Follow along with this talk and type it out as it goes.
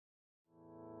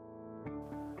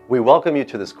We welcome you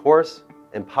to this course,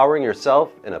 Empowering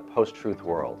Yourself in a Post-Truth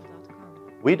World.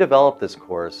 We developed this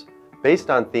course based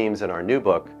on themes in our new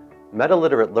book,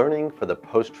 Metaliterate Learning for the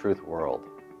Post-Truth World.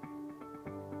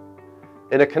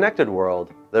 In a connected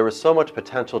world, there is so much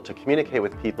potential to communicate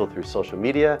with people through social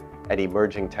media and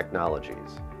emerging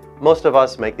technologies. Most of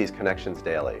us make these connections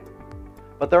daily.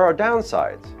 But there are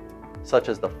downsides, such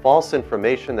as the false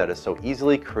information that is so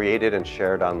easily created and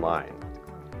shared online.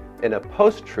 In a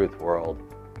post-truth world,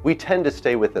 we tend to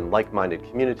stay within like-minded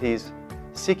communities,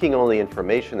 seeking only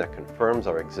information that confirms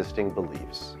our existing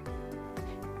beliefs.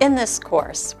 In this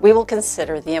course, we will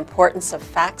consider the importance of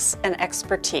facts and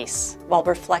expertise while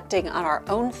reflecting on our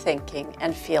own thinking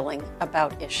and feeling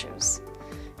about issues.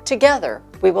 Together,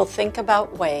 we will think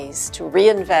about ways to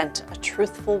reinvent a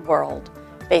truthful world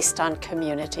based on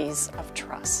communities of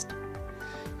trust.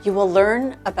 You will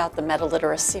learn about the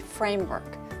Metaliteracy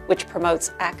framework, which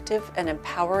promotes active and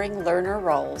empowering learner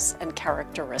roles and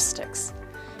characteristics.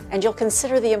 And you'll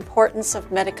consider the importance of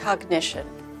metacognition,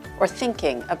 or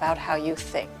thinking about how you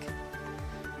think.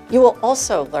 You will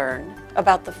also learn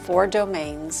about the 4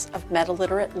 domains of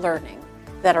metaliterate learning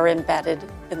that are embedded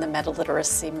in the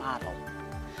Metaliteracy model.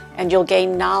 And you'll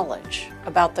gain knowledge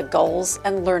about the goals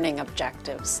and learning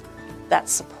objectives that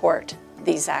support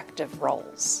these active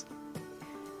roles.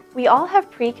 We all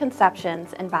have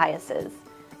preconceptions and biases,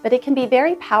 but it can be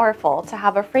very powerful to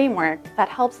have a framework that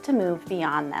helps to move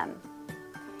beyond them.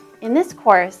 In this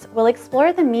course, we'll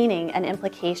explore the meaning and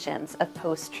implications of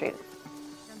post-truth.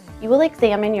 You will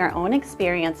examine your own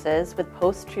experiences with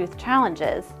post-truth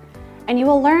challenges, and you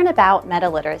will learn about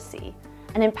metaliteracy,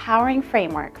 an empowering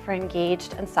framework for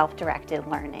engaged and self-directed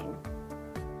learning.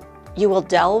 You will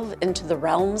delve into the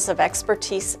realms of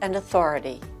expertise and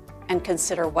authority and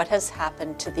consider what has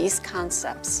happened to these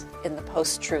concepts in the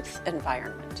post-truth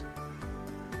environment.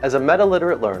 As a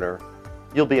metaliterate learner,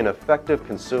 you'll be an effective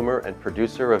consumer and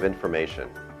producer of information.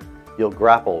 You'll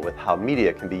grapple with how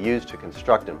media can be used to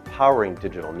construct empowering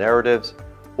digital narratives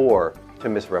or to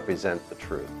misrepresent the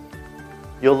truth.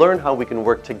 You'll learn how we can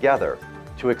work together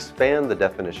to expand the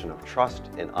definition of trust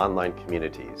in online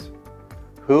communities.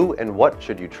 Who and what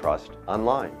should you trust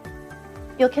online?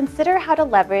 You'll consider how to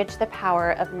leverage the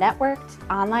power of networked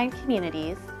online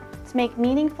communities to make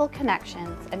meaningful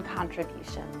connections and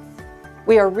contributions.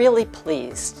 We are really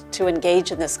pleased to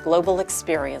engage in this global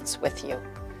experience with you.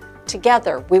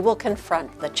 Together, we will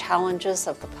confront the challenges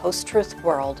of the post-truth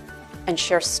world and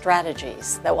share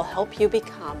strategies that will help you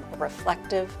become a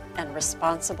reflective and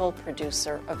responsible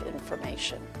producer of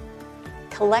information.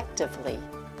 Collectively,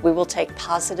 we will take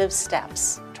positive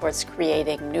steps towards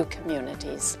creating new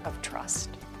communities of trust.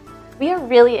 We are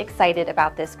really excited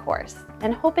about this course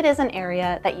and hope it is an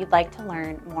area that you'd like to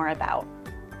learn more about.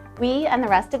 We and the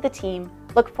rest of the team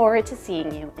look forward to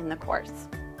seeing you in the course.